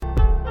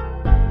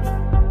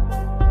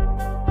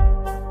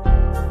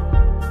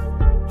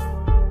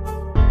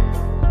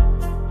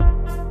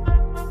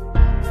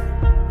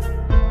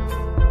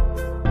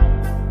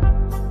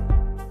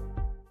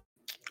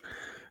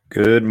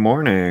Good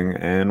morning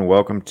and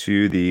welcome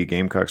to the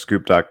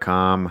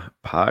GamecocksGroup.com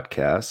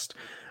podcast.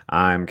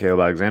 I'm Caleb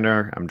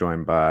Alexander. I'm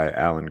joined by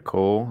Alan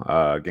Cole.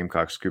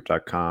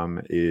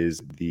 GamecocksGroup.com is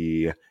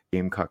the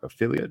Gamecock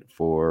affiliate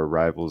for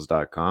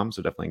Rivals.com.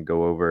 So definitely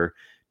go over,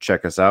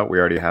 check us out. We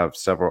already have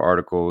several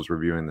articles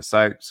reviewing the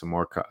site,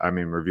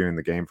 reviewing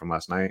the game from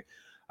last night.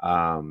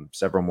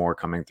 Several more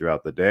coming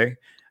throughout the day.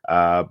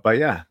 But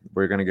yeah,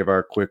 we're going to give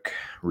our quick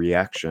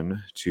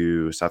reaction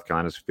to South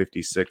Carolina's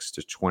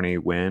 56-20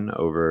 win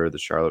over the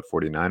Charlotte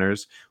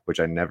 49ers, which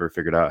I never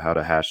figured out how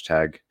to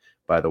hashtag,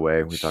 by the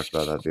way. We talked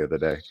about that the other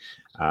day.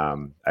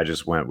 I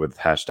just went with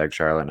hashtag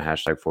Charlotte and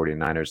hashtag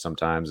 49ers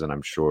sometimes, and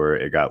I'm sure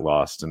it got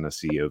lost in the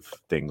sea of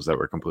things that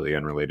were completely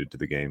unrelated to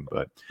the game,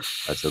 but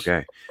that's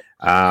okay.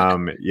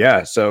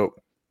 So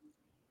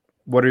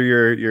what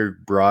are your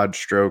broad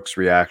strokes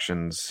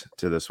reactions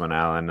to this one,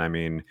 Alan? I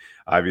mean,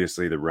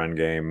 obviously the run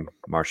game,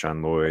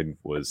 Marshawn Lloyd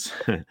was,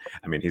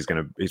 I mean, he's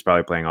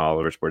probably playing all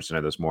over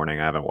SportsCenter this morning.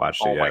 I haven't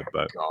watched it yet,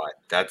 but God,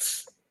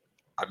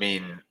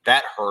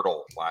 that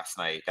hurdle last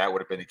night, that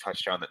would have been the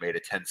touchdown that made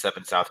it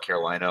 10-7 South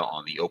Carolina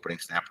on the opening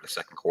snap of the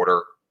second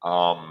quarter.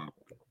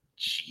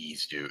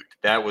 Jeez, dude,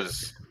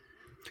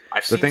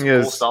 I've seen some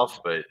cool stuff,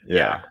 but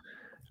yeah.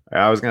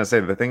 I was going to say,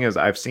 the thing is,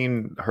 I've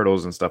seen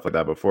hurdles and stuff like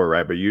that before,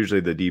 right? But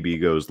usually the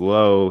DB goes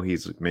low.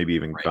 He's maybe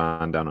even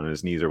gone down on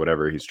his knees or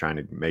whatever. He's trying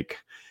to make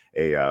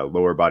a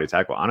lower body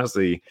tackle.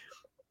 Honestly,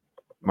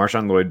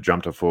 Marshawn Lloyd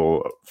jumped a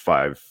full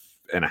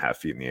 5.5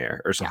 feet in the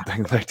air or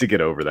something like to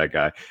get over that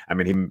guy. I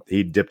mean,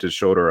 he dipped his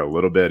shoulder a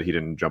little bit. He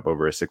didn't jump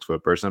over a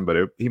 6-foot person, but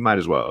he might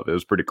as well. It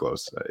was pretty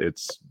close.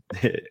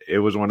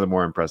 It was one of the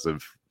more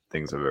impressive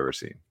things I've ever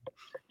seen.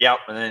 Yeah,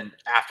 and then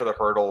after the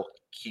hurdle,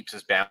 keeps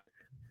his balance.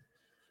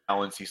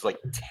 He's like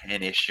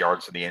 10-ish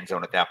yards from the end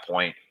zone at that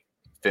point.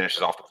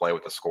 Finishes off the play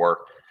with the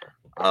score.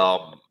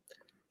 I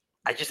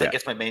guess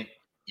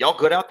y'all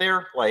good out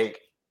there?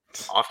 Like,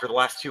 after the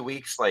last 2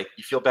 weeks, like,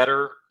 you feel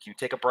better? Can you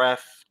take a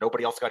breath?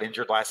 Nobody else got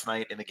injured last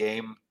night in the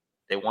game.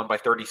 They won by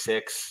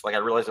 36. Like, I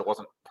realized it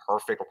wasn't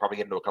perfect. We'll probably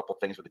get into a couple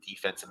things with the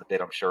defense in a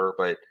bit, I'm sure.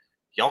 But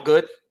y'all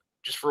good?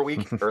 Just for a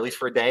week, or at least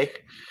for a day?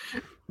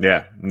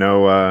 Yeah,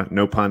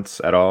 no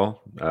punts at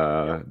all.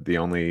 The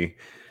only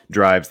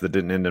drives that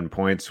didn't end in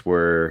points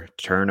were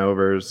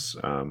turnovers.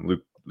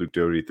 Luke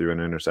Doty threw an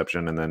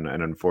interception and then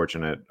an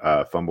unfortunate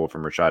fumble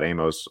from Rashad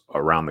Amos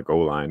around the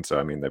goal line. So,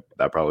 I mean,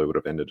 that probably would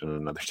have ended in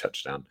another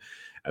touchdown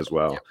as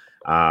well. Yep.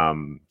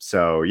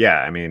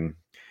 I mean,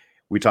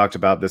 we talked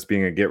about this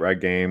being a get-right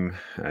game,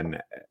 an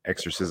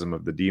exorcism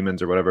of the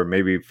demons or whatever.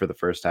 Maybe for the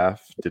first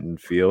half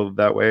didn't feel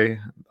that way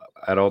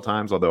at all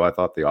times, although I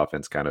thought the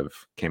offense kind of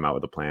came out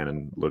with a plan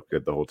and looked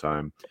good the whole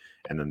time.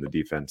 And then the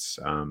defense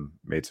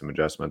made some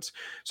adjustments.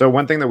 So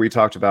one thing that we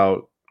talked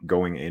about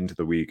going into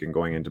the week and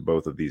going into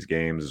both of these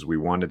games is we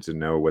wanted to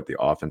know what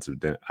the offensive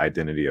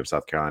identity of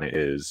South Carolina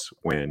is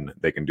when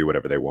they can do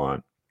whatever they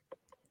want.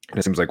 And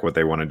it seems like what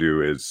they want to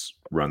do is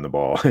run the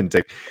ball and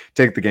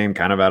take the game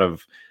kind of out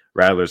of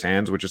Rattler's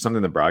hands, which is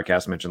something the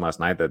broadcast mentioned last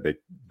night, that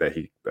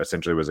he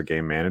essentially was a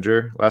game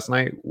manager last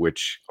night,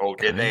 which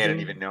did they? I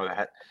didn't even know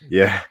that.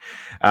 Yeah.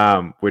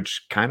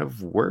 Which kind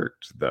of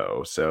worked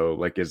though. So,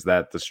 like, is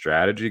that the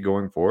strategy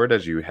going forward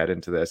as you head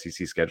into the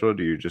SEC schedule?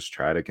 Do you just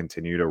try to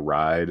continue to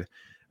ride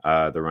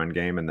the run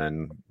game and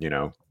then,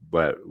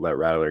 let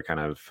Rattler kind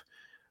of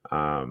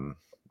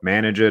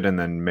manage it and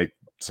then make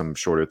some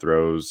shorter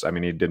throws? I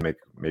mean, he did make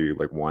maybe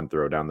like one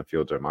throw down the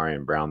field to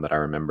Marion Brown that I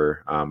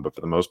remember. But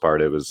for the most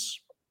part, it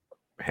was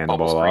hand the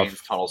ball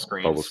off. Tunnel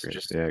screens. Bubble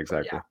screens. Yeah,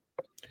 exactly.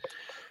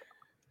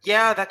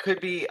 Yeah, that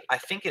could be. I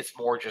think it's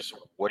more just,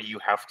 what do you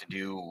have to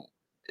do?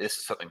 This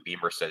is something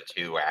Beamer said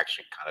too. I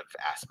actually kind of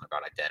asked him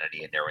about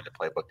identity and narrowing the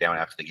playbook down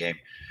after the game.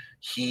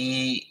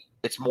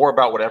 It's more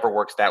about whatever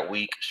works that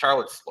week.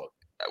 Charlotte's, look,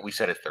 we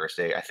said it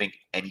Thursday. I think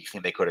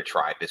anything they could have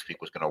tried this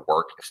week was going to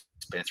work. If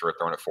Spencer had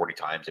thrown it 40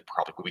 times, it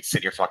probably would be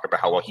sitting here talking about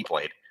how well he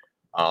played.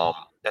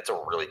 That's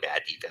a really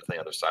bad defense on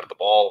the other side of the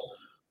ball.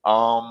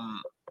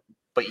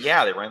 But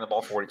yeah, they ran the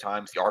ball 40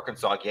 times. The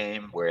Arkansas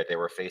game, where they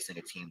were facing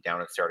a team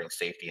down at starting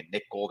safety and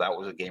nickel, that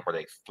was a game where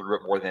they threw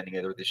it more than any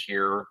other this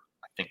year.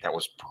 I think that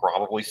was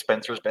probably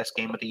Spencer's best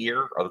game of the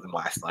year, other than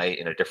last night,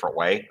 in a different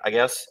way, I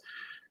guess.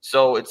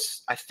 So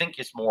I think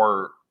it's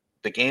more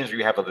the games where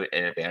you have an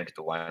advantage at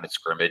the line of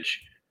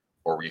scrimmage,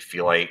 or where you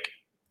feel like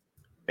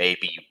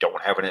maybe you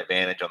don't have an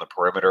advantage on the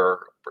perimeter,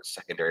 for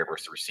secondary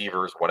versus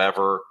receivers,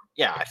 whatever.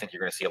 Yeah, I think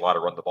you're going to see a lot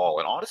of run the ball.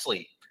 And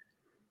honestly,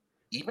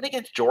 even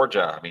against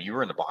Georgia, I mean, you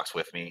were in the box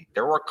with me.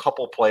 There were a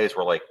couple plays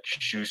where, like,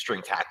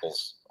 shoestring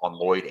tackles on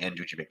Lloyd and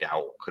Juju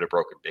McDowell could have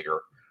broken bigger.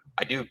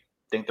 I do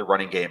think the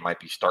running game might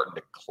be starting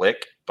to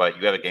click, but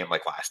you have a game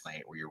like last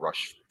night where you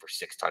rush for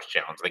 6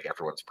 touchdowns. I think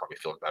everyone's probably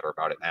feeling better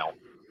about it now.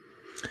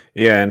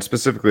 Yeah, and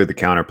specifically the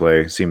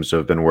counterplay seems to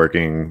have been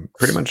working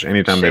pretty much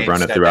anytime they've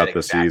run it throughout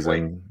the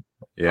season.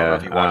 Yeah, I don't know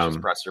if you watched his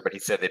presser, but he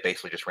said they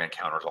basically just ran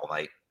counters all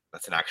night.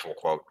 That's an actual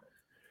quote.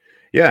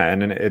 Yeah,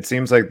 and it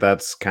seems like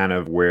that's kind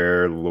of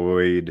where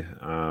Lloyd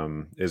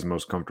is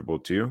most comfortable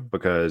too,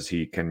 because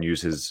he can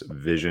use his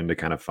vision to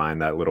kind of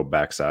find that little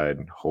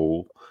backside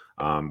hole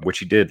which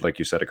he did, like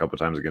you said, a couple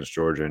times against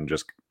Georgia and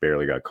just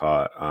barely got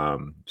caught.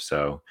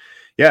 So,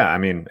 yeah, I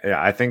mean,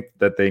 I think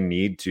that they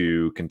need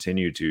to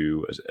continue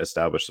to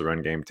establish the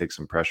run game, take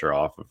some pressure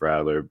off of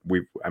Rattler.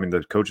 I mean,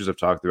 the coaches have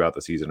talked throughout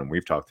the season, and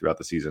we've talked throughout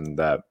the season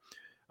that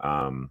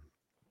um,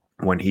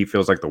 when he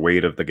feels like the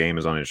weight of the game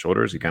is on his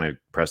shoulders, he kind of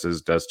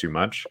presses, does too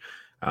much.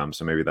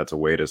 So maybe that's a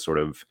way to sort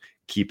of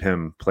keep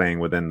him playing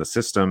within the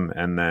system,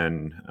 and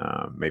then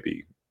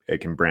maybe it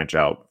can branch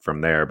out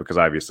from there, because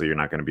obviously you're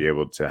not going to be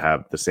able to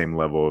have the same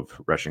level of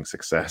rushing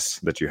success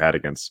that you had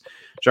against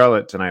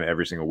Charlotte tonight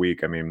every single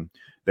week. I mean,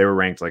 they were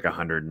ranked like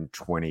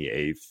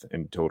 128th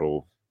in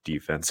total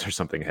defense or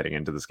something heading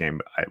into this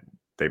game.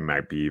 They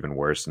might be even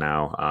worse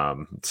now.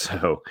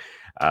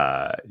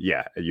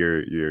 Yeah,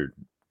 you're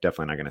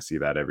definitely not going to see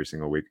that every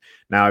single week.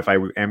 Now, if I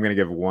am going to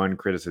give one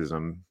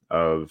criticism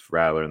of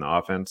Rattler in the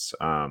offense,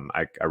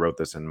 I wrote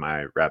this in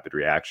my rapid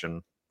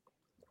reaction.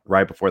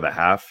 Right before the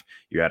half,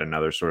 you had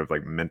another sort of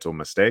like mental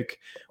mistake,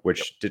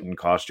 which didn't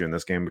cost you in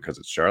this game because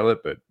it's Charlotte,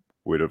 but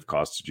would have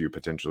costed you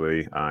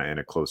potentially in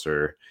a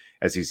closer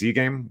SEC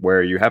game,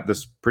 where you have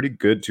this pretty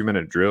good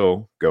 2-minute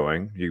drill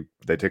going.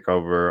 They take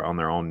over on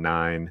their own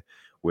 9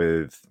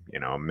 with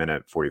a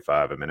minute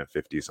 45, a minute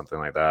 50, something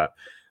like that,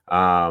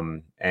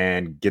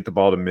 and get the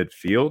ball to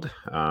midfield.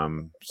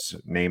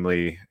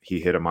 Namely, he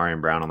hit Amarian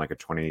Brown on like a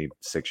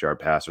 26-yard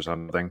pass or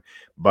something,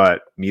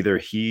 but neither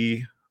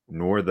he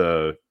nor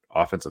the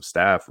offensive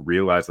staff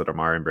realized that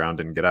Amarian Brown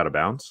didn't get out of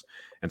bounds.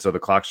 And so the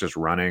clock's just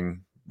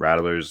running.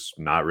 Rattler's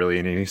not really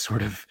in any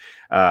sort of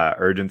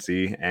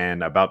urgency.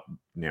 And about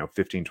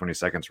 15, 20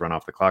 seconds run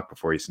off the clock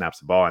before he snaps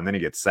the ball. And then he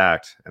gets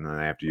sacked. And then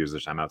they have to use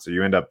their timeout. So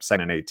you end up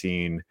 2nd and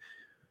 18.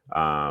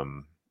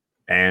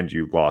 And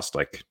you lost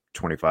like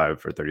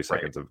 25 or 30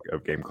 seconds of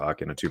game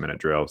clock in a 2-minute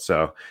drill.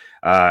 So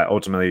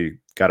ultimately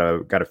got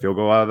a field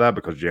goal out of that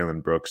because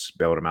Jalen Brooks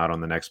bailed him out on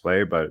the next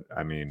play. But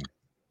I mean,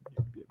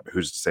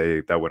 who's to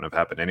say that wouldn't have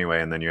happened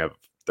anyway? And then you have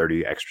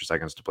 30 extra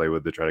seconds to play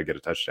with to try to get a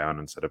touchdown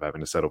instead of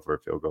having to settle for a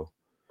field goal.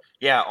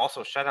 Yeah,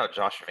 also shout out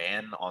Josh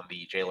Vann on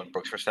the Jalen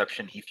Brooks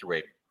reception. He threw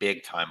a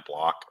big time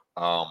block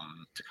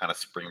to kind of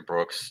spring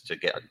Brooks to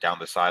get down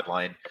the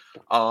sideline.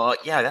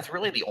 Yeah, that's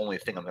really the only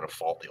thing I'm going to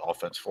fault the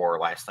offense for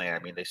last night. I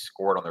mean, they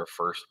scored on their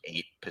first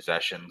 8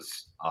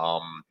 possessions.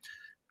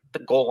 The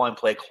goal line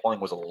play calling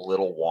was a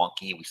little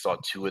wonky. We saw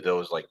 2 of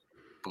those like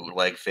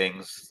bootleg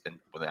things, and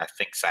I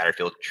think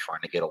Satterfield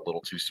trying to get a little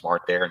too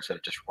smart there instead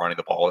of just running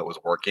the ball that was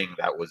working.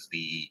 That was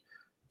the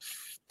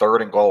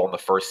 3rd and goal on the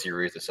first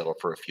series to settle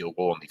for a field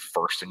goal, and the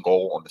 1st and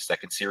goal on the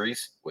second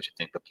series, which I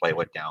think the play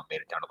went down, made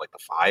it down to like the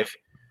 5.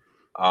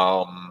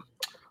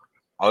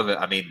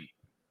 I mean,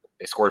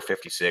 they scored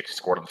 56,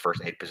 scored on the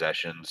first 8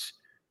 possessions.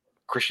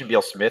 Christian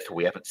Beal-Smith, who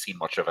we haven't seen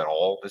much of at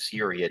all this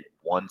year, he had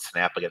 1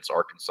 snap against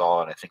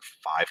Arkansas and I think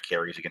 5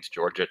 carries against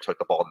Georgia. Took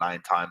the ball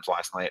 9 times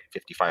last night,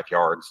 55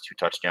 yards, 2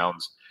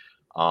 touchdowns.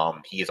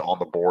 He is on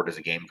the board as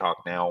a Gamecock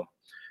now.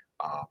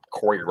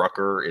 Corey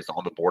Rucker is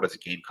on the board as a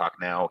Gamecock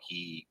now.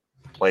 He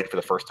played for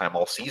the first time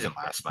all season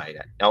last night.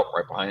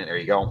 Right behind it. There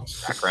you go.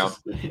 Background.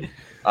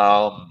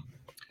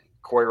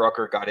 Corey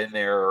Rucker got in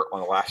there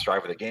on the last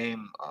drive of the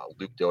game.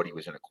 Luke Doty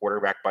was in a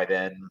quarterback by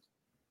then.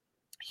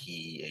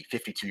 A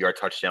 52-yard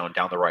touchdown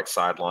down the right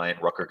sideline.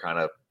 Rucker kind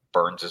of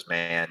burns his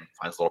man,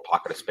 finds a little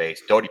pocket of space.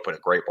 Doty put a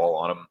great ball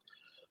on him.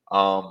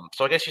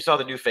 So I guess you saw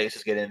the new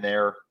faces get in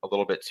there a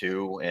little bit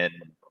too. And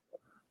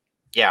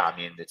yeah, I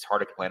mean, it's hard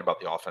to complain about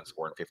the offense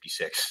scoring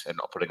 56 and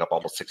putting up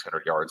almost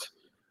 600 yards.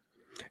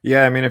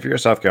 Yeah, I mean, if you're a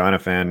South Carolina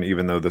fan,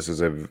 even though this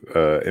is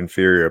a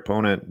inferior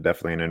opponent,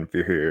 definitely an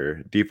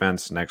inferior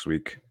defense, next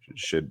week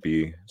should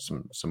be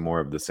some more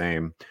of the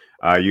same.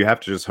 You have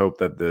to just hope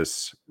that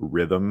this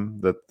rhythm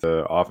that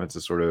the offense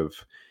is sort of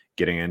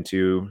getting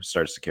into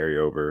starts to carry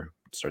over,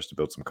 starts to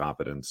build some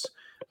confidence,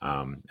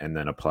 and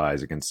then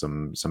applies against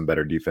some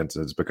better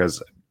defenses.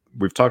 Because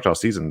we've talked all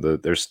season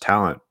that there's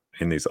talent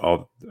in these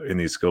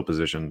skill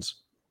positions.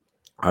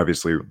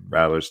 Obviously,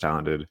 Rattler's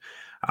talented.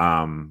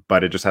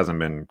 But it just hasn't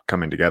been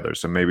coming together.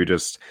 So maybe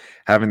just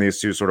having these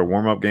 2 sort of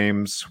warm-up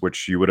games,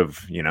 which you would have,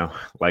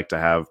 liked to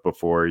have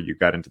before you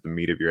got into the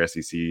meat of your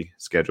SEC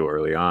schedule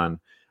early on.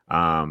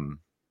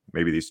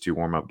 Maybe these 2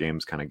 warm-up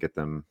games kind of get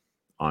them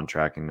on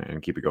track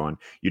and keep it going.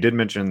 You did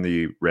mention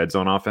the red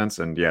zone offense,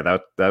 and yeah,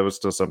 that was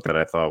still something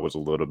that I thought was a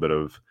little bit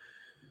of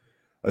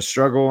a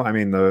struggle. I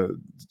mean,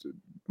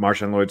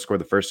 Marshawn Lloyd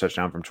scored the first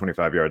touchdown from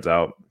 25 yards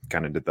out,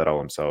 kind of did that all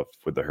himself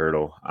with the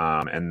hurdle.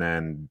 And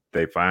then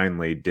they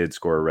finally did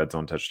score a red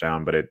zone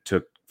touchdown, but it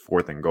took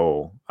 4th and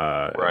goal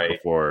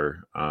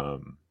before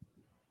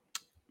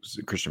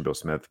Christian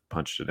Beal-Smith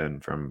punched it in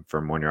from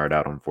 1 yard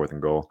out on 4th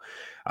and goal.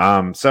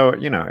 So,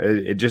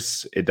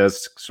 it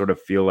does sort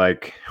of feel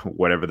like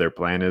whatever their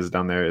plan is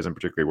down there isn't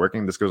particularly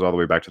working. This goes all the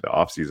way back to the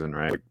offseason,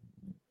 right? Like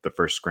the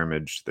first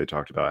scrimmage, they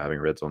talked about having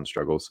red zone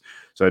struggles.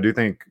 So I do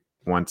think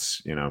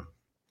once,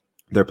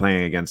 they're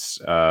playing against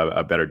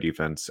a better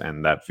defense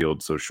and that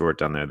field's so short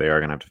down there, they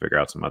are going to have to figure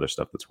out some other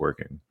stuff that's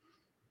working.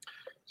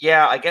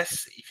 Yeah, I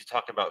guess if you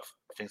talk about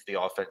things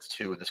the offense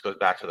too, this goes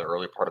back to the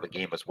early part of the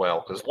game as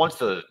well. Because once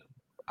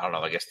I don't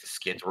know, I guess the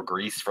skids were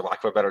greased, for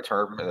lack of a better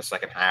term, in the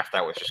second half.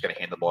 That was just going to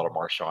hand the ball to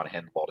Marshawn,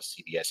 hand the ball to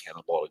CBS, hand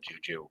the ball to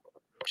Juju.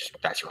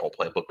 That's your whole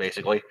playbook,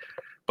 basically.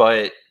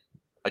 But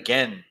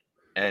again,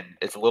 and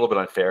it's a little bit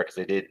unfair because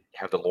they did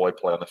have the Lloyd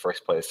play on the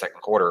first play of the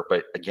second quarter.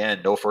 But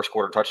again, no first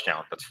quarter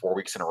touchdown. That's 4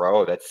 weeks in a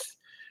row. That's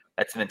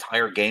an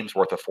entire game's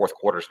worth of fourth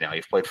quarters now.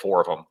 You've played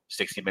 4 of them,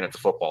 60 minutes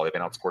of football. They've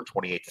been outscored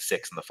 28-6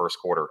 in the first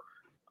quarter.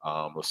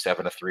 With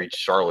 7-3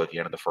 Charlotte at the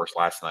end of the first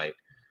last night.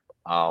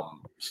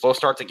 Slow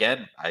starts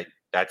again.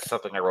 That's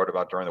something I wrote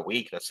about during the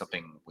week. That's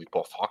something we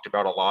both talked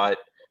about a lot.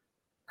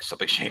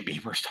 Something Shane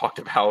Beamer's talked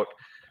about.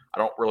 I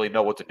don't really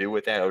know what to do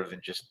with that other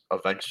than just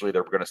eventually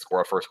they're going to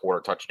score a first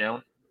quarter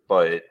touchdown.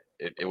 But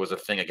it was a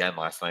thing again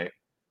last night.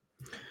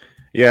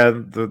 Yeah,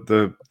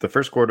 the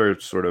first quarter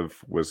sort of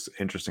was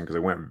interesting because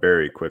it went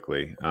very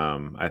quickly.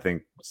 I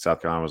think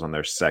South Carolina was on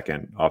their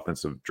second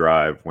offensive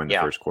drive when the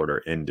first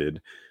quarter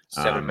ended.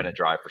 7-minute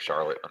drive for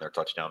Charlotte on their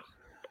touchdown.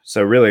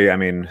 So really, I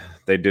mean,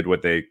 they did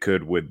what they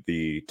could with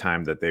the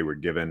time that they were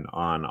given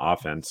on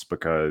offense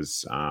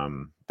because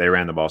they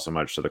ran the ball so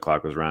much, so the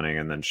clock was running,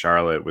 and then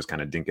Charlotte was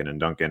kind of dinking and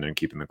dunking and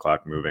keeping the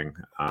clock moving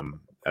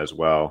as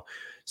well.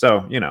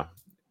 So,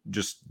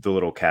 just the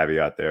little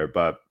caveat there,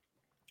 but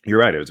you're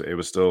right. It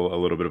was still a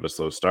little bit of a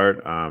slow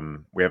start.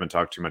 We haven't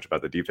talked too much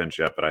about the defense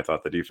yet, but I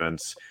thought the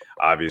defense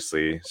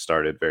obviously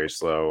started very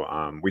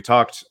slow. We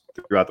talked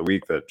throughout the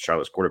week that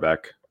Charlotte's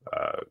quarterback,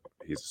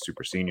 he's a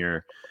super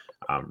senior.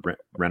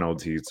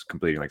 Reynolds, he's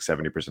completing like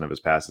 70% of his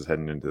passes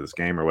heading into this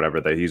game or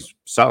whatever, that he's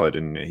solid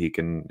and he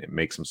can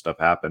make some stuff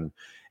happen.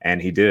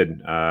 And he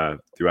did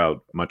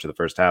throughout much of the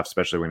first half,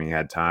 especially when he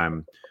had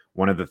time.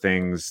 One of the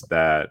things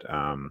that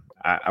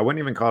I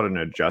wouldn't even call it an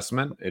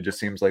adjustment. It just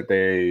seems like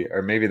they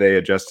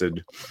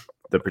adjusted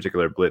the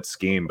particular blitz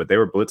scheme, but they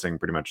were blitzing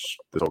pretty much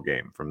this whole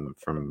game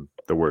from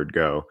the word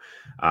go.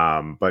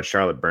 But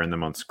Charlotte burned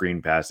them on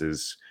screen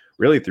passes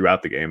really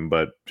throughout the game,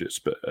 but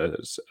just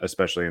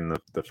especially in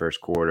the first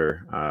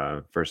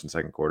quarter, first and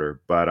second quarter.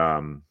 But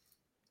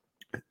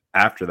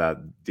after that,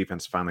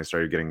 defense finally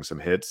started getting some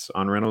hits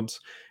on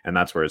Reynolds, and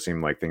that's where it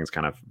seemed like things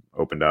kind of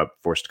opened up,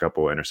 forced a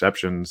couple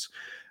interceptions.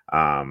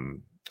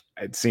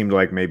 It seemed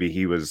like maybe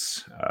he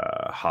was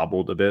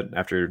hobbled a bit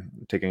after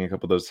taking a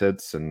couple of those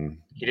hits, and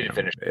he didn't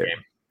finish the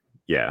game.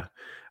 Yeah.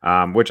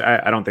 Which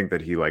I don't think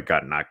that he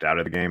got knocked out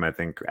of the game. I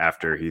think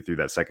after he threw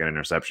that second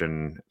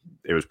interception,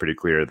 it was pretty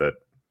clear that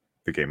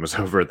the game was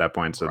over at that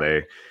point. So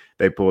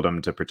they pulled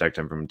him to protect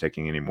him from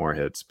taking any more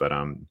hits. But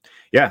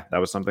yeah, that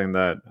was something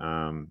that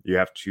you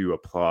have to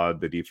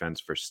applaud the defense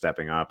for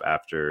stepping up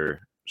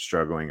after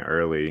struggling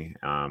early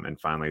and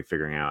finally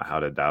figuring out how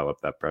to dial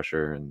up that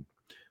pressure and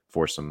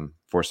force some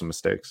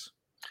mistakes.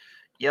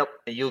 Yep.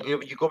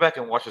 You go back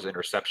and watch those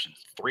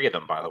interceptions, 3 of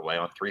them, by the way,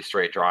 on 3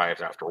 straight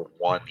drives after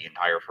one the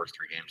entire first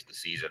 3 games of the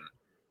season.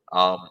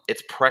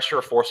 It's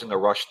pressure forcing the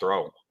rush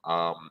throw.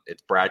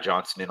 It's Brad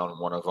Johnson in on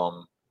one of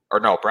them. Or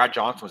no, Brad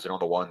Johnson was in on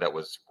the one that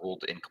was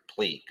ruled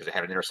incomplete because it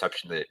had an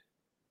interception that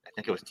I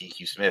think it was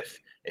DQ Smith.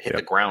 It hit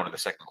the ground in the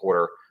second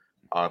quarter.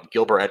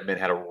 Gilbert Edmond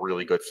had a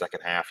really good second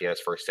half. He had his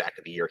first sack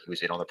of the year. He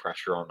was in on the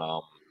pressure on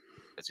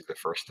I think the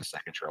first and the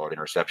second Charlotte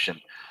interception.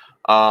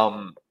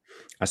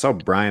 I saw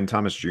Brian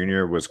Thomas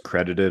Jr. was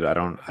credited.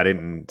 I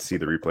didn't see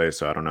the replay,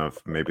 so I don't know if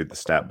maybe the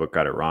stat book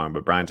got it wrong,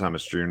 but Brian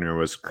Thomas Jr.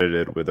 was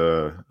credited with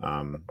a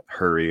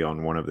hurry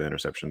on one of the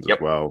interceptions as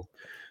well,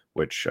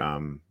 which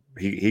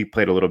he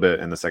played a little bit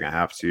in the second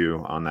half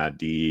too on that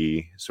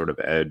D sort of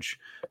edge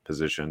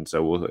position.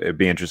 So it'd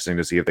be interesting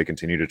to see if they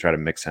continue to try to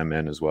mix him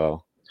in as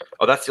well.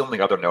 Oh, that's the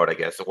only other note, I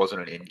guess. It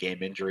wasn't an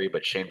in-game injury,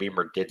 but Shane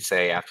Beamer did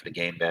say after the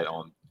game that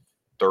on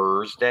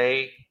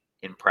Thursday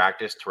in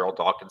practice, Terrell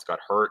Dawkins got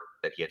hurt,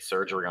 that he had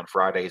surgery on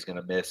Friday. He's going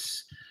to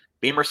miss.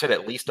 Beamer said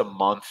at least a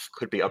month,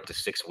 could be up to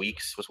 6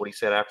 weeks, was what he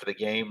said after the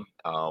game.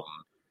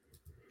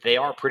 They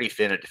are pretty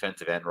thin at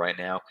defensive end right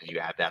now because you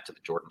add that to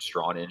the Jordan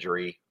Strawn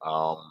injury.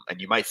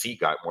 And you might see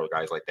more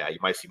guys like that. You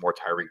might see more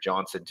Tyreek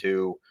Johnson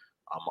too.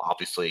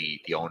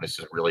 Obviously, the onus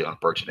is really on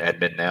Birch and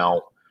Edmond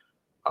now.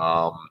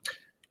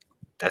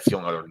 That's the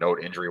only other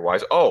note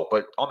injury-wise. Oh,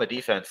 but on the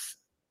defense,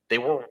 they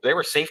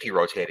were safety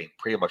rotating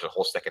pretty much the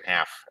whole second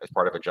half as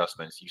part of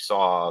adjustments. You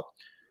saw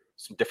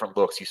some different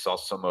looks. You saw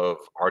some of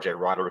RJ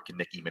Roderick and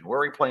Nick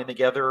Eamon playing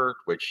together,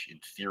 which in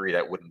theory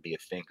that wouldn't be a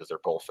thing because they're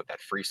both at that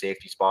free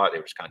safety spot. They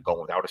were just kind of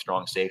going without a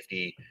strong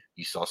safety.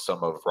 You saw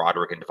some of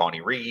Roderick and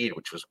Devontae Reed,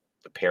 which was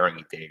the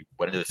pairing they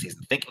went into the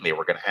season thinking they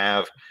were going to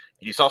have.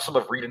 And you saw some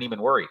of Reed and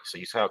Eamon. So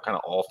you saw kind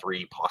of all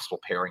 3 possible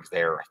pairings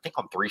there. I think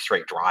on 3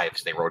 straight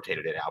drives they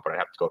rotated it out, but I'd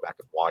have to go back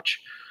and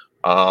watch.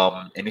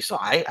 And you saw,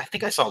 I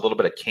think I saw a little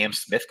bit of Cam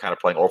Smith kind of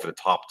playing over the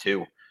top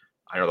too.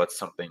 I know that's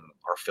something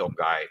our film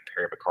guy,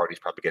 Perry McCarty's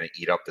probably going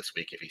to eat up this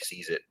week if he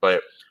sees it.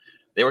 But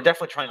they were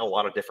definitely trying a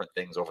lot of different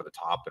things over the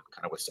top and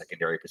kind of with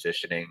secondary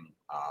positioning,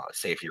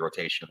 safety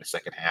rotation in the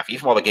second half,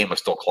 even while the game was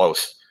still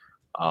close.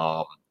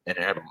 And it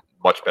had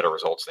much better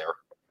results there.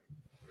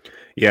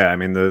 Yeah, I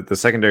mean the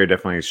secondary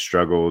definitely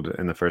struggled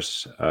in the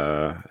first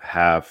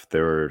half.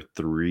 There were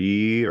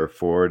 3 or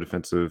 4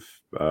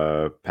 defensive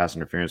pass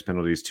interference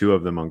penalties, 2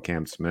 of them on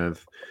Cam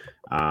Smith,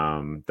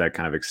 that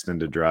kind of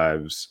extended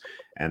drives,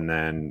 and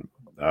then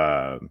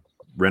uh,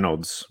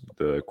 Reynolds,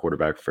 the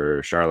quarterback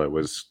for Charlotte,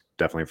 was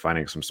definitely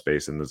finding some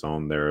space in the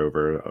zone there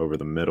over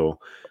the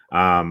middle.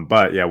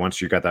 But yeah,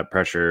 once you got that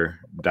pressure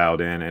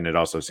dialed in, and it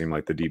also seemed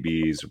like the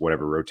DBs,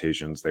 whatever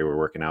rotations they were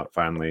working out,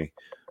 finally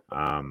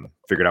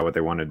figured out what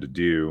they wanted to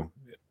do,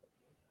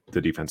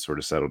 the defense sort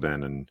of settled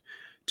in and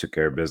took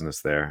care of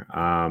business there.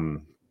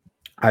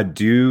 I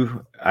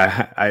do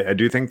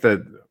think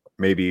that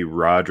maybe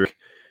Roderick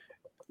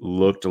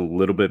looked a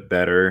little bit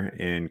better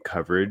in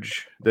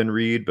coverage than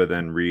Reed, but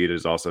then Reed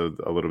is also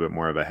a little bit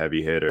more of a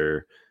heavy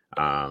hitter.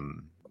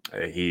 Um,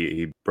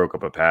 he broke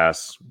up a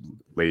pass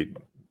late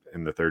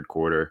in the third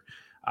quarter,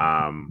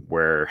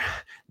 where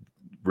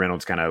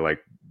Reynolds kind of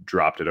like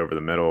dropped it over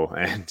the middle,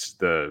 and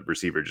the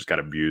receiver just got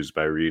abused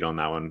by Reed on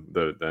that one.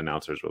 The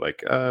announcers were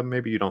like,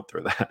 maybe you don't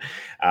throw that.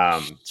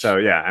 So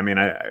yeah, I mean,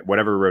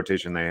 whatever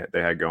rotation they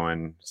had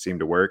going seemed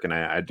to work, and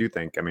I do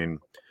think, I mean,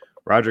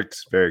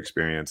 Roderick's very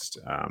experienced.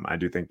 I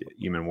do think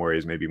Eamon Warrior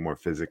is maybe more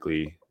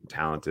physically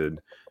talented.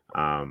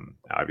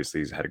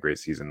 Obviously, he's had a great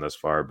season thus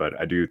far, but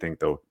I do think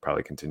they'll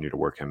probably continue to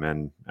work him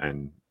in,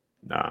 and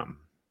um,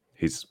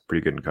 he's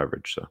pretty good in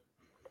coverage. So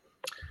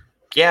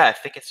Yeah, I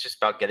think it's just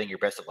about getting your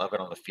best 11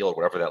 on the field,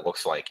 whatever that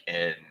looks like.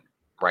 And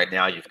right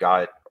now, you've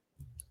got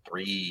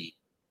 3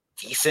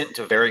 decent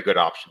to very good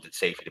options at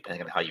safety,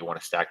 depending on how you want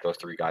to stack those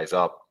 3 guys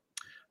up.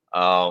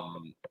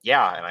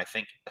 Yeah, and I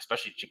think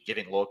especially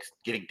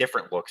getting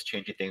different looks,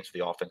 changing things for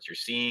the offense you're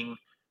seeing.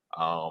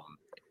 Um,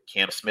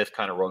 Cam Smith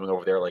kind of roaming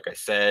over there, like I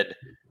said.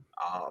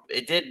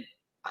 It did.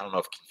 I don't know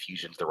if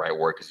confusion's the right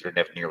word because he didn't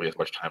have nearly as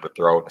much time to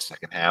throw in the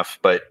second half,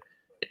 but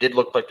it did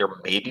look like there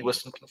maybe was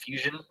some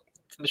confusion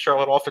from the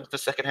Charlotte offense in the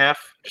second half.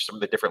 Just some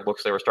of the different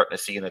looks they were starting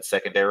to see in that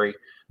secondary.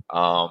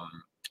 Um,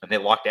 and they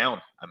locked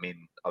down. I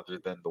mean, other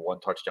than the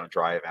one touchdown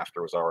drive after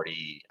it was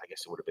already, I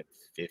guess it would have been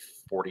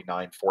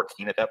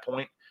 49-14 at that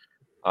point.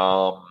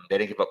 They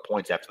didn't give up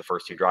points after the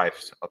first 2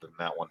 drives, other than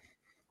that one.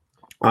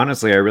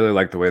 honestly, I really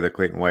like the way that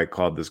Clayton White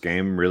called this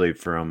game, really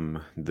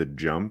from the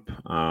jump.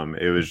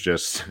 It was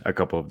just a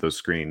couple of those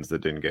screens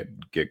that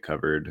didn't get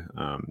covered,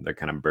 that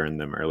kind of burned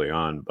them early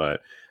on.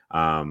 But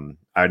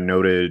I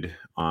noted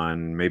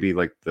on maybe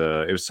like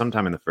it was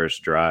sometime in the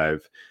first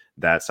drive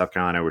that South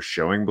Carolina was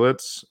showing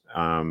blitz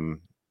on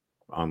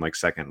like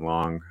second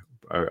long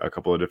a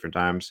couple of different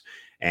times,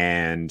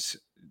 and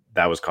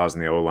that was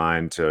causing the O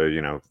line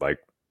to like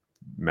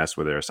mess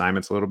with their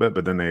assignments a little bit.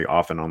 But then they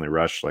often only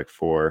rush like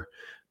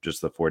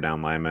just the 4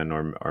 down linemen,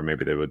 or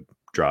maybe they would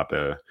drop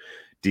a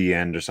D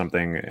end or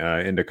something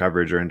into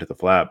coverage or into the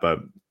flat. But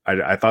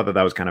I thought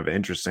that was kind of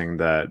interesting,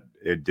 that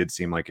it did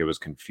seem like it was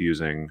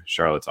confusing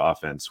Charlotte's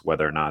offense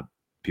whether or not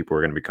people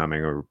were going to be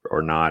coming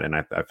or not. And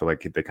I feel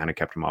like they kind of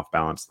kept them off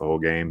balance the whole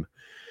game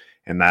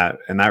in that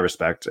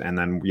respect. And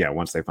then yeah,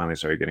 once they finally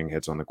started getting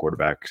hits on the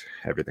quarterback,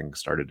 everything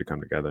started to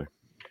come together.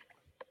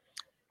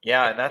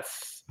 Yeah, and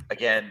that's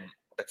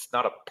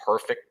not a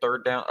perfect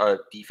third down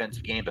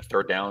defensive game. The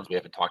third downs we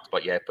haven't talked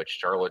about yet, but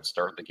Charlotte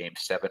started the game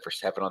 7 for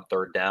 7 on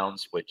third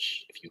downs,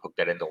 which if you hook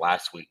that into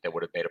last week, that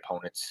would have made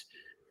opponents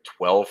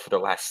 12 for their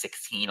last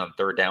 16 on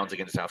third downs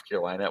against South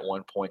Carolina at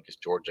one point, because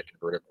Georgia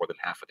converted more than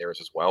half of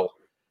theirs as well.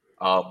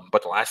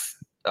 But the last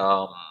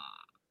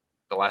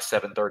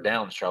 7 third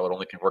downs, Charlotte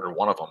only converted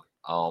one of them.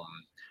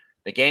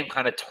 The game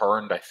kind of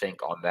turned, I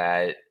think, on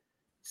that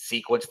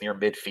sequence near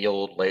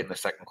midfield late in the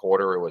second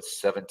quarter. It was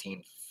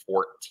 17-14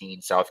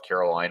 South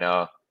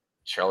Carolina.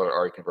 Charlotte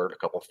already converted a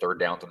couple of third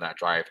downs on that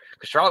drive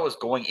because Charlotte was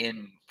going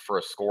in for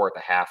a score at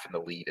the half in the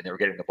lead, and they were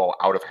getting the ball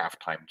out of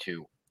halftime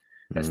too.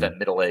 That's Mm-hmm. that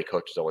middle A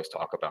coaches always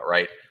talk about,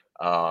 right?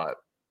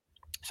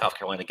 South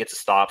Carolina gets a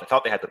stop. I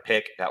thought they had the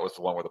pick. That was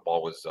the one where the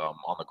ball was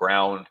on the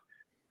ground.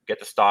 Get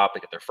the stop. They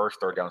get their first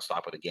third down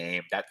stop of the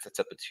game. That sets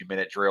up the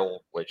 2-minute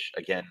drill, which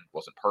again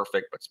wasn't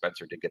perfect, but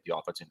Spencer did get the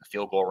offense in the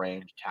field goal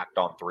range, tacked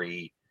on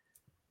 3.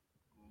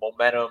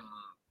 Momentum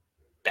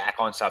back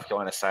on South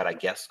Carolina's side, I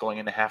guess, going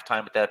into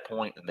halftime at that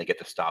point, and they get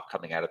the stop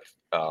coming out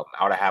of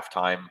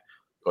halftime,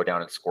 go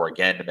down and score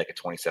again to make it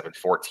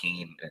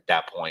 27-14. And at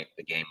that point,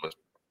 the game was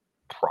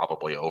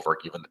probably over,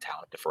 given the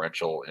talent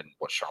differential and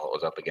what Charlotte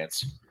was up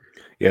against.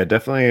 Yeah,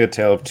 definitely a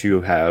tale of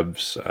two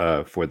halves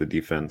for the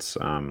defense.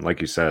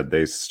 Like you said,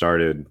 they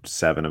started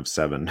 7 of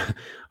 7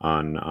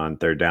 on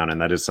third down,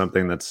 and that is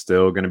something that's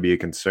still going to be a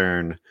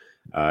concern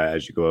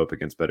as you go up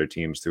against better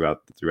teams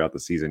throughout the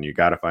season. You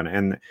got to find.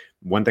 And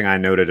one thing I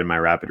noted in my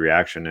rapid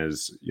reaction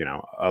is,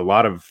 a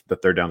lot of the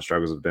third down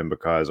struggles have been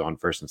because on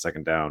first and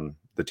second down,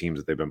 the teams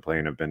that they've been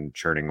playing have been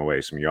churning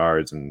away some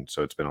yards, and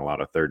so it's been a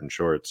lot of third and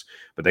shorts.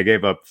 But they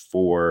gave up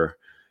 4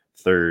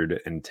 third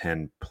and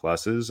 10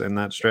 pluses in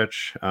that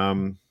stretch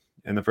in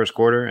the first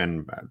quarter,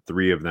 and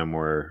 3 of them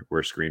were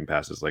screen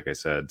passes, like I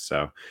said.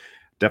 So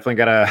definitely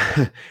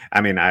gotta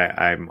I mean,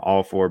 I'm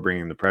all for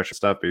bringing the pressure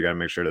stuff, but you gotta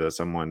make sure that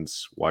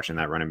someone's watching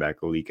that running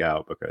back leak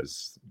out,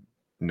 because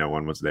no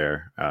one was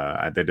there.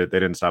 They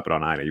didn't stop it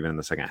on either. Even in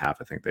the second half,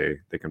 I think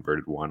they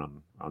converted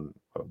one on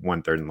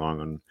 1 3rd and long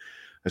on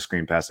a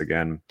screen pass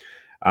again.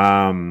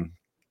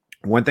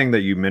 One thing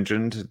that you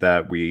mentioned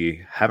that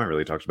we haven't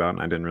really talked about,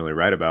 and I didn't really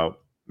write about,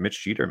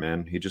 Mitch Jeter,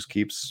 man, he just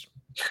keeps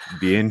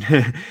being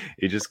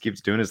he just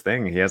keeps doing his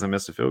thing. He hasn't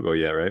missed a field goal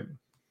yet, right?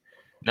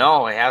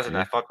 No, it hasn't.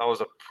 Yeah. I thought that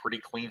was a pretty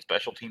clean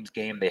special teams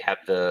game. They had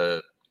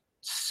the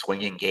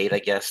swinging gate, I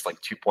guess, like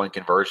 2-point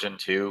conversion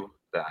too.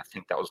 I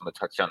think that was on the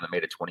touchdown that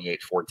made it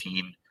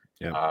 28-14.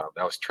 Yeah.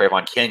 That was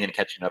Trayvon Kenyon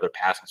catching another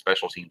pass in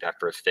special teams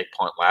after his fake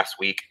punt last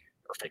week,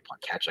 or fake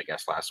punt catch, I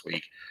guess, last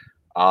week.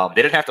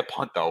 They didn't have to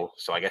punt though,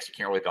 so I guess you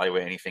can't really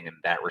evaluate anything in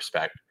that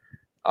respect.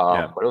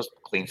 Yeah. But it was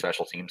a clean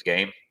special teams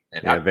game,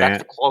 and Yeah, that's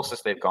the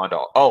closest they've gone to.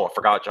 Oh, I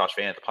forgot Josh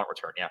Van, the punt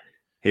return. Yeah,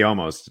 he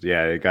almost,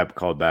 yeah, it got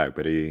called back,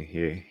 but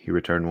he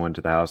returned one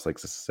to the house like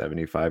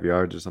 75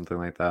 yards or something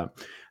like that.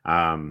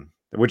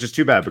 Which is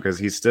too bad because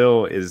he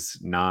still is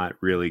not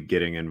really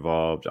getting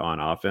involved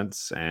on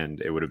offense, and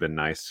it would have been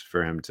nice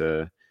for him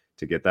to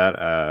get that.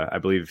 I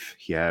believe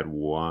he had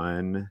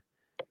one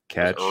it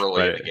was catch,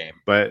 early in the game.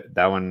 but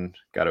that one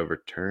got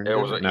overturned. It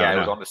was No, it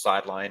was no. on the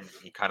sideline.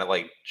 He kind of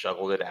like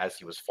juggled it as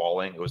he was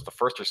falling. It was the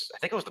first, I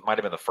think it was might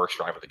have been the first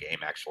drive of the game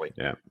actually.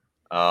 Yeah.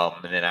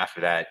 And then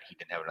after that, he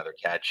didn't have another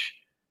catch.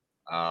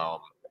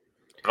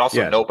 But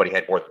also, Yeah. nobody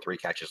had more than 3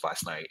 catches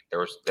last night.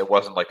 It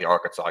wasn't like the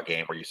Arkansas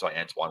game where you saw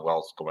Antoine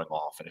Wells going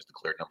off and is the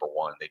clear number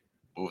one. They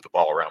moved the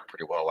ball around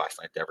pretty well last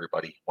night to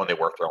everybody when they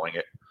were throwing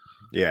it.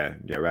 Yeah,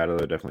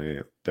 Rattler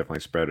definitely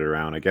spread it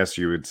around. I guess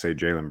you would say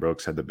Jalen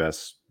Brooks had the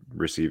best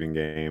receiving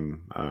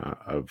game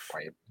of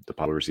Right. the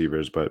Apollo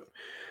receivers, but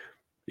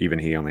even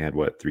he only had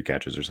 3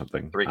 catches or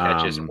something. 3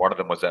 catches, and one of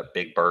them was that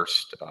big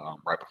burst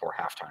right before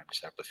halftime,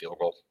 just after the field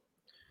goal.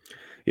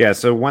 Yeah,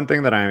 so one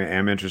thing that I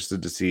am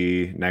interested to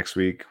see next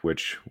week,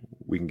 which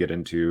we can get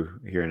into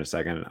here in a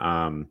second,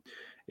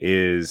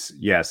 is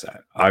yes,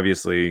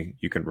 obviously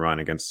you can run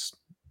against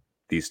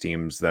these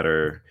teams that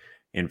are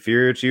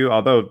inferior to you.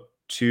 Although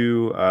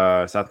to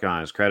South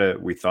Carolina's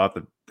credit, we thought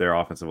that their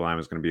offensive line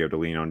was going to be able to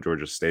lean on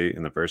Georgia State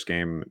in the first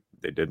game.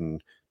 They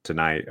didn't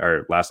tonight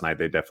or last night.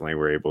 They definitely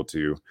were able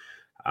to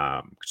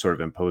sort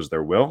of impose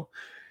their will.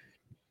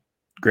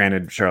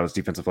 Granted, Charlotte's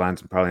defensive line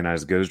is probably not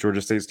as good as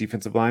Georgia State's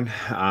defensive line,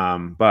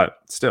 but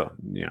still,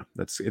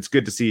 it's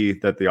good to see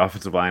that the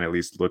offensive line at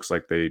least looks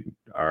like they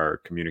are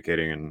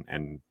communicating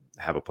and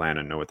have a plan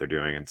and know what they're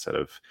doing instead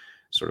of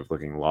sort of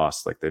looking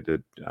lost like they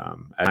did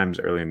at times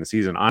early in the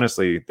season.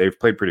 Honestly, they've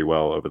played pretty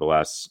well over the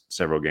last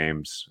several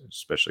games,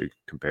 especially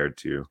compared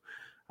to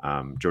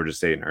Georgia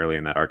State and early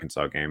in that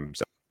Arkansas game.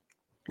 So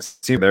it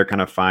seems they're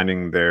kind of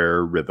finding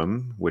their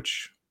rhythm,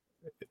 which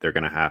they're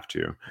going to have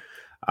to.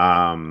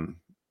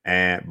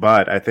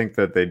 But I think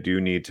that they do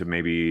need to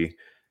maybe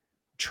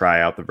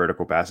try out the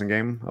vertical passing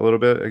game a little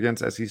bit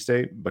against SC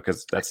State,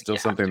 because that's still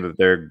something that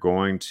they're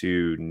going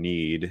to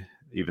need,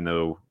 even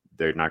though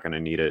they're not going to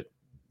need it.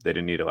 They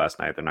didn't need it last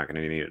night. They're not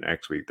going to need it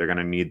next week. They're going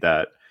to need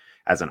that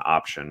as an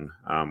option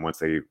once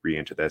they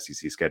re-enter the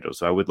SEC schedule.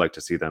 So I would like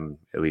to see them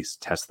at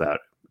least test that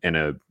in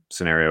a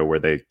scenario where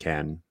they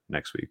can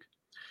next week.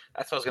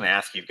 That's what I was going to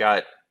ask. You've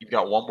got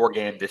one more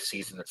game this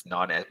season that's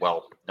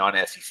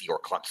non-SEC or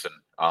Clemson.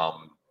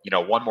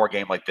 One more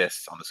game like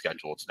this on the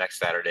schedule. It's next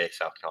Saturday,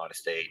 South Carolina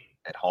State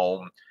at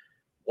home.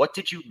 What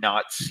did you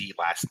not see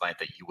last night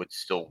that you would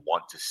still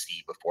want to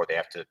see before they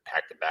have to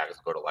pack the bags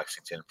and go to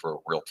Lexington for a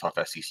real tough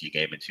SEC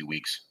game in 2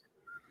 weeks?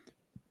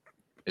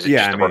 Is it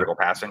just the vertical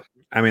passing?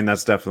 I mean,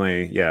 that's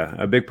definitely,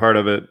 a big part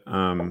of it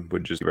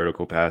would just be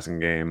vertical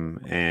passing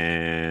game.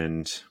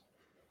 And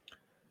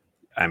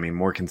I mean,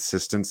 more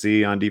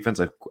consistency on defense,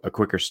 a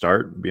quicker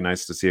start. It'd be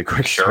nice to see a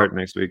quick start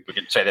next week. We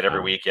can say that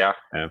every week, yeah.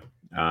 Yeah.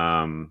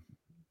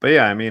 But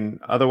yeah, I mean,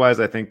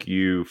 otherwise, I think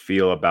you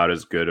feel about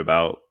as good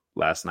about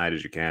last night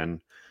as you can.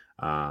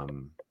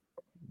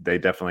 They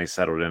definitely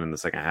settled in the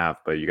second half,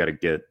 but you got to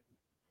get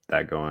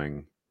that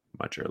going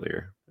much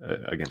earlier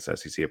against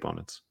SEC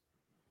opponents.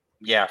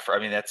 Yeah,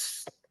 I'm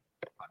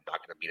not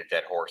going to beat a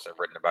dead horse. I've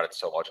written about it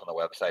so much on the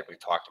website. We've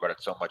talked about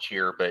it so much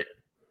here, but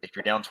if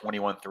you're down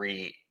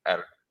 21-3 at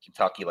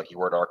Kentucky like you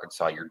were at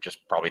Arkansas, you're just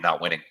probably not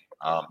winning.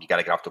 You got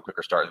to get off to a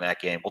quicker start in that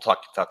game. We'll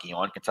talk Kentucky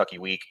on Kentucky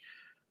week.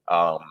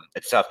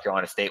 It's South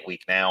Carolina State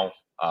week now.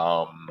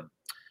 I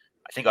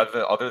think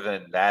other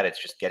than that,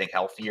 it's just getting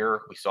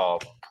healthier. We saw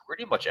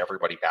pretty much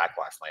everybody back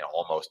last night,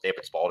 almost.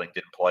 David Spalding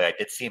didn't play. I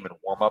did see him in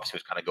warm-ups. He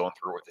was kind of going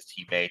through it with his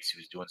teammates. He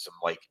was doing some,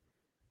 I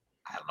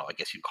don't know, I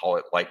guess you'd call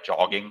it light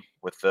jogging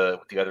with the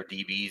other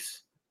DBs,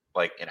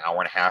 like an hour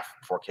and a half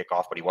before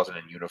kickoff, but he wasn't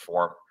in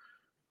uniform.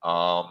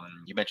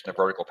 You mentioned the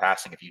vertical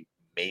passing. If you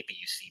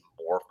see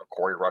more from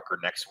Corey Rucker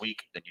next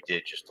week than you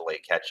did just the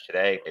late catch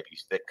today, maybe you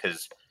stick,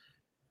 because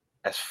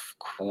as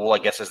cool, I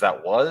guess, as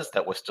that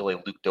was still a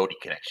Luke Doty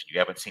connection. You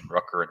haven't seen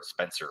Rucker and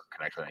Spencer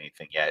connect on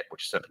anything yet,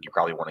 which is something you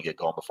probably want to get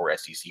going before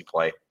SEC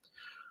play.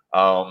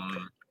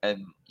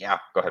 And yeah,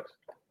 go ahead.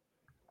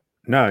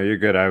 No, you're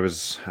good. I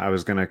was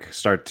gonna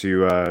start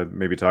to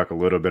maybe talk a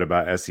little bit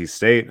about SC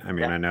State. I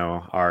mean, Yeah, I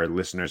know our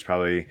listeners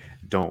probably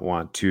don't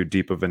want too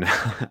deep of an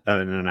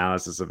an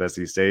analysis of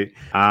SC State.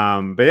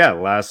 But yeah,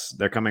 last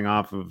they're coming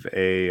off of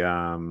a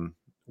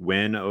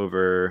win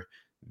over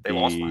they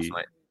lost last the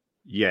night.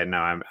 yeah, no,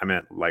 I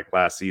meant like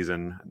last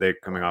season. They're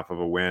coming off of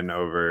a win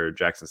over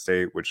Jackson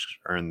State, which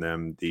earned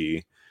them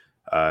the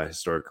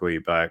historically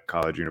black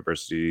college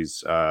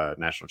universities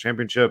national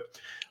championship.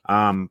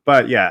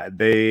 But yeah,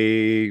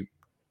 they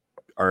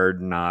are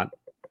not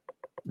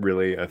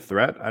really a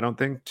threat, I don't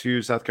think,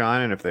 to South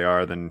Carolina. And if they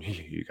are, then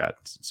you got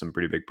some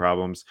pretty big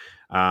problems.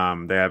 They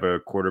have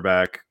a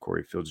quarterback,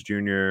 Corey Fields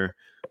Jr.,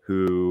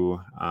 who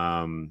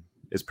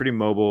is pretty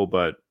mobile,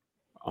 but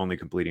only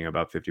completing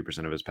about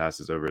 50% of his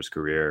passes over his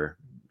career.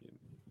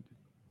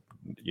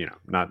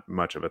 Not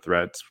much of a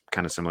threat. It's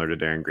kind of similar to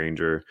Darren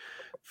Granger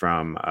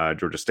from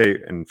Georgia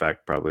State. In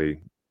fact,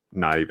 probably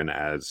not even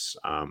as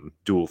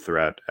dual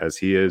threat as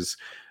he is.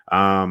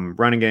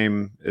 Running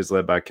game is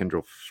led by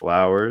Kendall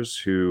Flowers,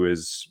 who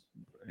is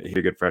he had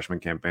a good freshman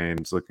campaign.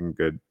 He's looking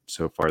good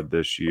so far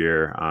this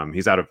year.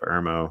 He's out of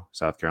Irmo,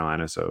 South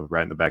Carolina, so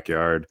right in the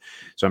backyard.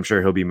 So I'm sure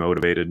he'll be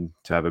motivated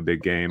to have a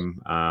big game.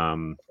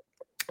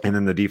 And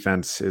then the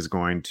defense is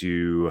going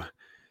to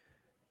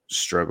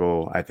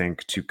struggle, I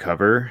think, to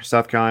cover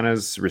South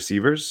Carolina's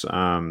receivers.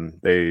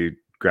 They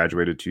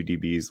graduated two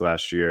DBs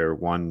last year.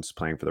 One's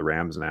playing for the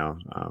Rams now,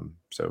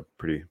 so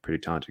pretty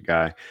talented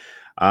guy.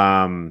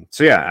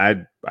 So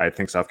yeah, I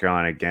think South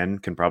Carolina again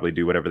can probably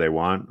do whatever they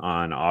want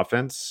on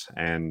offense,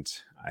 and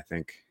I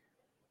think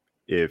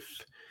if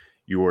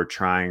you're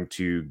trying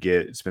to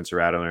get Spencer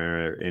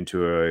Rattler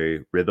into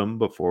a rhythm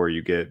before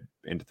you get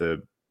into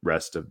the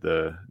rest of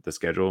the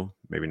schedule,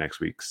 maybe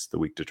next week's the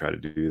week to try to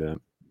do that.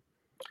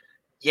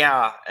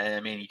 Yeah, and I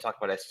mean, you talk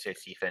about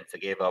SC's defense. They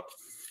gave up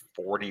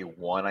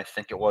 41, I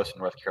think it was, in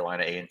North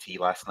Carolina A&T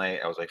last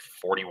night. I was like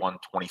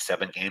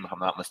 41-27 game, if I'm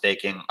not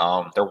mistaken.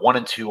 They're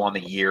 1-2 on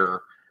the year.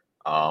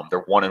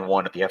 They're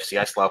 1-1 at the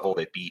FCS level.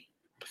 They beat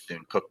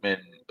Bethune-Cookman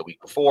the week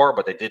before,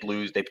 but they did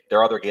lose.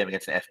 Their other game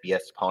against an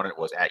FBS opponent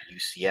was at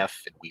UCF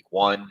in week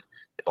 1.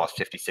 They lost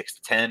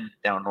 56-10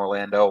 down in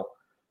Orlando.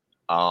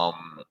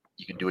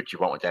 You can do what you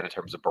want with that in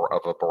terms of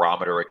a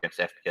barometer against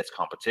FBS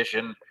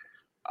competition.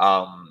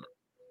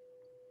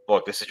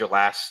 Look, this is your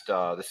last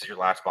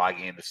bye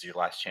game. This is your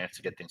last chance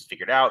to get things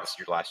figured out. This is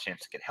your last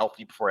chance to get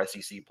healthy before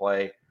SEC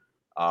play.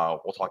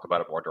 We'll talk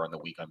about it more during the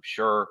week, I'm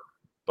sure.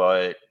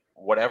 But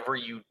whatever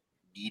you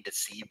need to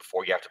see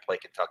before you have to play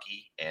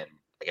Kentucky and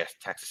I guess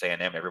Texas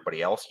A&M,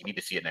 everybody else, you need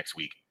to see it next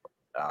week.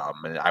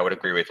 And I would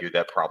agree with you.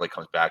 That probably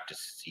comes back to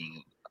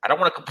seeing. I don't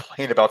want to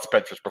complain about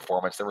Spencer's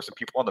performance. There were some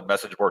people on the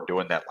message board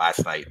doing that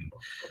last night, and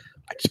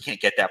I just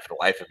can't get that for the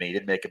life of me. He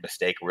didn't make a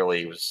mistake. Really,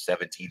 he was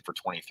 17 for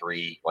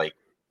 23. Like,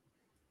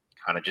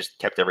 kind of just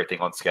kept everything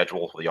on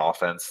schedule for the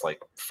offense.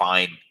 Like,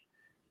 fine,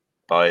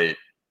 but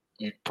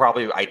you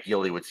probably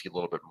ideally would see a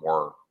little bit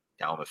more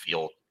down the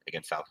field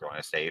against South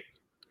Carolina State.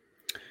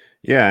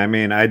 Yeah, I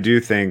mean, I do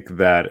think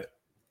that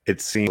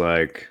it seems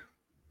like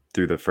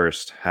through the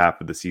first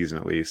half of the season,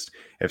 at least,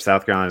 if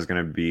South Carolina is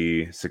going to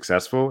be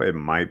successful, it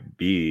might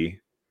be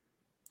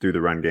through the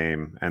run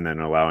game and then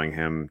allowing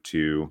him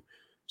to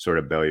sort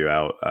of bail you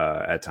out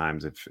at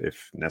times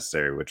if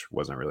necessary, which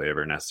wasn't really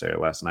ever necessary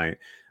last night.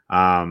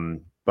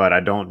 But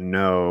I don't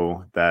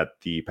know that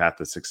the path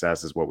to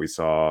success is what we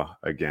saw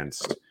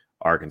against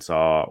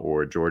Arkansas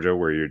or Georgia,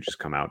 where you just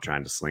come out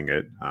trying to sling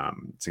it.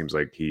 It seems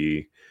like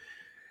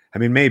I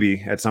mean,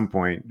 maybe at some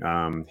point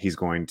he's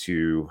going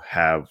to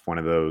have one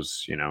of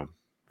those,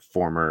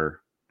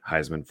 former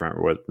Heisman front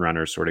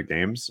runner sort of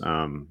games,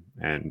 and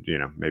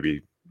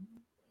maybe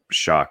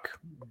shock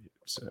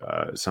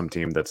some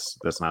team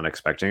that's not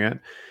expecting it.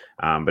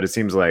 But it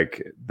seems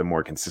like the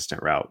more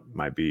consistent route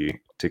might be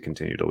to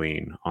continue to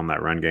lean on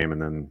that run game and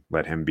then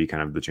let him be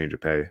kind of the change of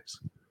pace.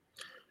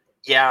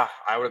 Yeah,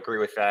 I would agree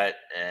with that.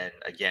 And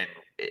again,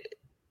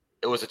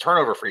 it was a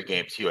turnover-free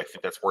game too. I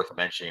think that's worth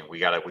mentioning. We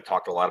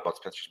talked a lot about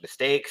Spencer's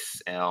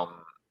mistakes. I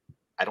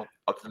don't,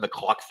 other than the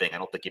clock thing, I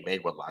don't think he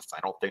made one last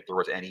night. I don't think there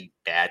was any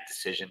bad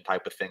decision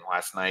type of thing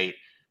last night.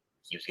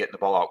 He was getting the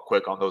ball out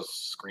quick on those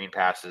screen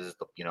passes,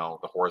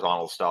 the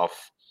horizontal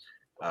stuff.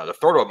 The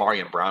throw to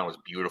Amarian Brown was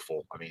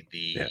beautiful. I mean,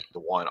 Yeah. the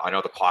one, I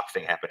know the clock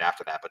thing happened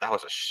after that, but that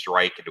was a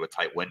strike into a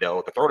tight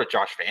window. The throw to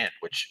Josh Van,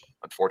 which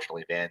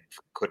unfortunately Van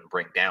couldn't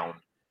bring down,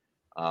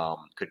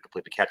 couldn't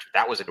complete the catch. But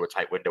that was into a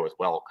tight window as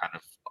well, kind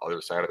of other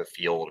side of the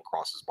field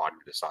across his body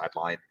to the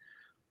sideline.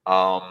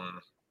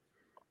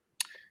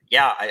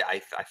 Yeah,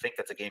 I think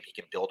that's a game he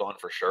can build on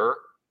for sure.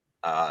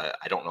 I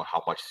don't know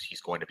how much he's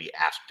going to be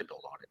asked to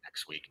build on it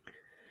next week.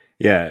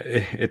 Yeah,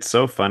 it's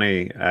so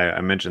funny.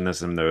 I mentioned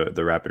this in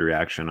the rapid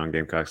reaction on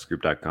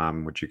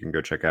GamecocksGroup.com, which you can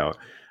go check out.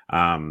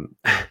 Um,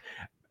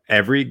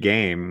 every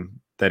game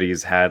that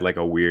he's had like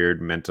a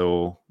weird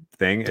mental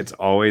thing, it's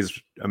always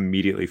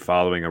immediately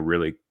following a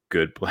really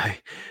good play.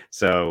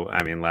 So,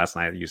 I mean, last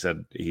night you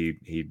said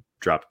he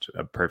dropped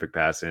a perfect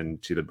pass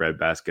into the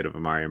breadbasket of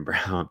Amarian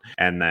Brown,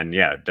 and then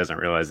doesn't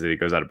realize that he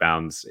goes out of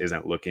bounds,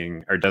 isn't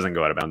looking, or doesn't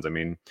go out of bounds. I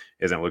mean,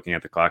 isn't looking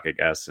at the clock, I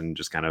guess, and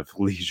just kind of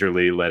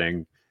leisurely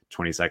letting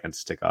 20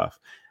 seconds tick off.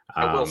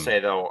 I will say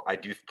though, I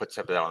do put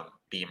something on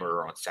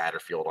Beamer, on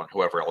Satterfield, on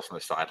whoever else on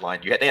the sideline.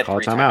 They had call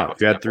three timeout.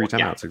 timeouts. You had 3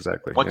 timeouts,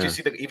 exactly. Once you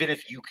see even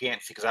if you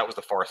can't see, because that was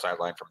the far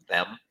sideline from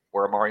them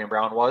where Amarian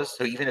Brown was.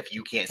 So even if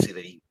you can't see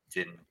that he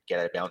didn't get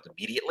out of bounds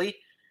immediately,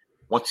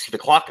 once you see the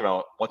clock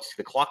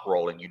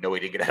rolling, he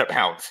didn't get out of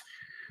bounds.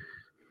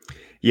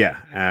 Yeah,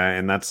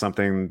 and that's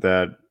something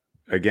that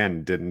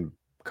again didn't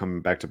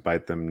come back to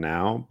bite them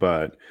now,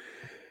 but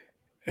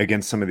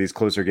against some of these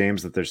closer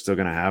games that they're still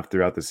going to have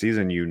throughout the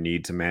season, you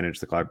need to manage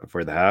the clock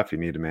before the half. You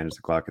need to manage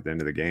the clock at the end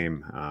of the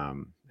game,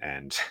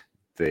 and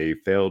they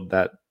failed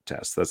that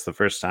test. That's the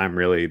first time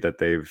really that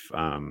they've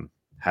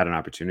had an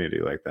opportunity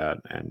like that,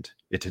 and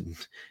it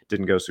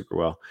didn't go super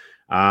well.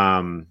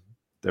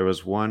 There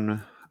was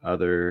one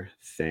other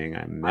thing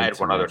I had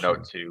one other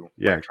note too.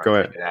 Yeah, go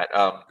ahead.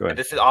 Go ahead.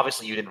 This is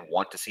obviously you didn't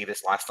want to see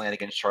this last night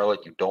against Charlotte.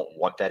 You don't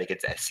want that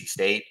against SC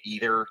State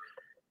either.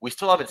 We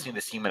still haven't seen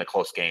this team in a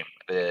close game.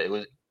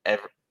 I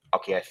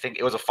think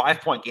it was a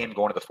 5-point game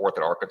going to the fourth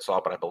at Arkansas,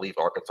 but I believe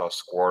Arkansas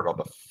scored on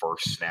the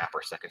first snap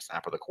or second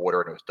snap of the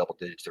quarter, and it was double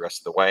digits the rest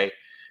of the way.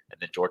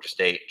 And then Georgia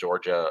State,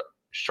 Georgia,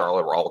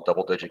 Charlotte were all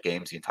double-digit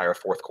games the entire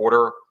fourth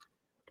quarter.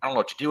 I don't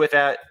know what to do with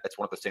that. That's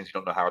one of those things you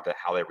don't know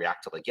how they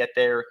react till they get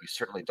there. You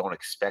certainly don't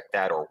expect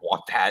that or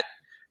want that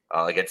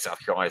against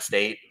South Carolina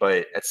State.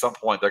 But at some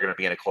point, they're going to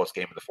be in a close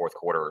game in the fourth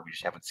quarter. We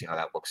just haven't seen how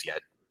that looks yet.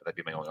 That'd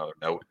be my only other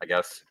note, I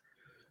guess.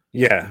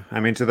 Yeah, I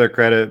mean, to their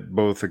credit,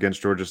 both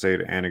against Georgia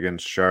State and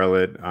against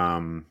Charlotte,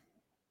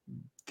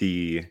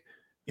 the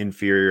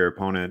inferior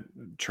opponent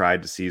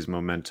tried to seize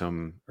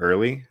momentum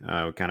early,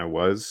 kind of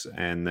was,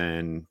 and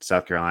then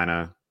South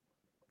Carolina,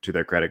 to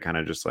their credit, kind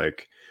of just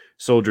like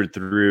soldiered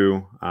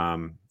through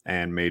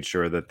and made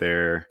sure that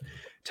their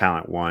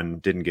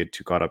talent didn't get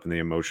too caught up in the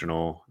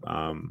emotional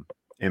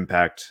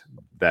impact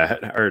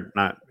that, or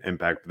not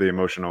impact, the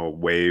emotional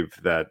wave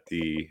that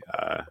the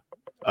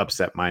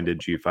upset-minded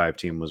G5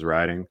 team was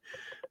riding,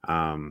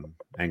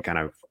 and kind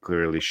of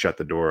clearly shut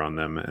the door on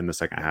them in the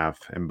second half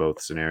in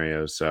both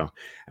scenarios. So,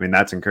 I mean,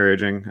 that's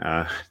encouraging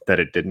that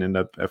it didn't end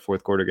up a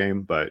fourth quarter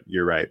game, but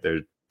you're right.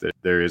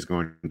 There is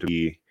going to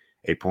be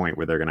a point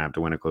where they're going to have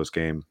to win a close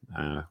game.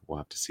 We'll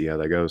have to see how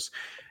that goes.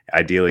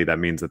 Ideally, that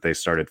means that they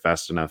started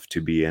fast enough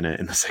to be in it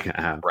in the second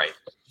half. Right.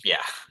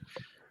 Yeah.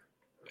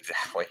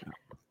 Exactly. Do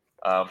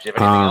you have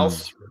anything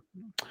else?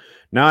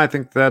 No, I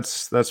think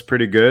that's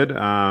pretty good.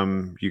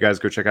 You guys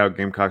go check out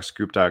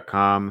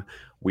GamecocksGroup.com.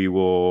 We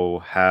will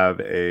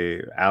have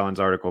Alan's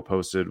article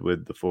posted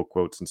with the full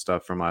quotes and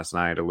stuff from last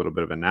night, a little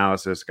bit of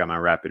analysis, got my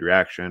rapid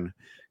reaction,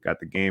 got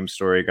the game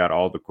story, got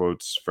all the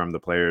quotes from the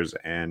players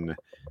and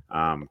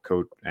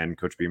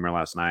Coach Beamer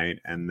last night.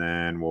 And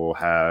then we'll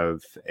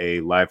have a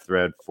live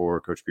thread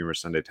for Coach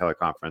Beamer's Sunday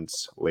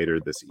teleconference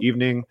later this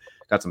evening.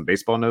 Got some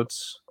baseball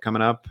notes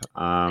coming up.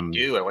 I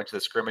do. I went to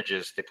the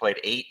scrimmages. They played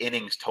 8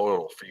 innings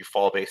total for you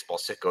fall baseball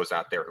sickos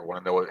out there who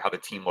want to know how the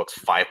team looks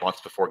 5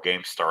 months before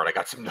games start. I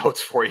got some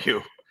notes for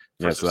you.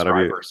 So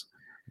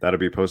that'll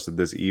be posted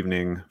this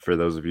evening for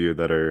those of you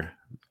that are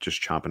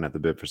just chomping at the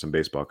bit for some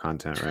baseball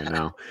content right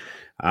now.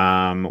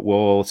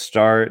 We'll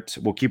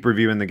keep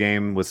reviewing the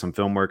game with some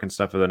film work and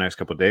stuff for the next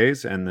couple of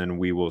days, and then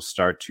we will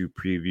start to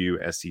preview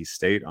SC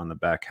State on the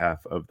back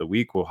half of the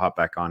week. We'll hop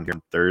back on here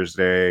on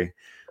Thursday.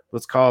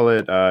 Let's call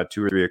it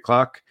 2 or 3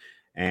 o'clock,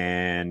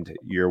 and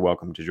you're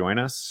welcome to join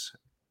us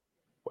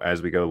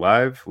as we go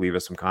live. Leave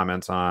us some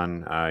comments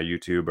on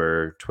YouTube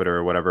or Twitter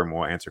or whatever, and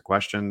we'll answer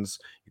questions.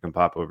 You can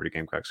pop over to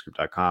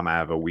GamecocksGroup.com. I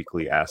have a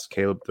weekly Ask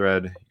Caleb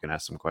thread. You can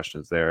ask some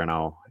questions there, and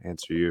I'll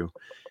answer you.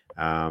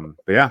 But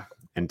yeah,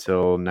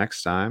 until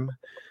next time,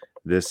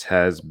 this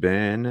has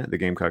been the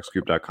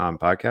GamecocksGroup.com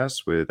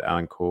podcast with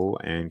Alan Cole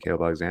and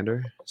Caleb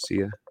Alexander. See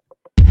ya.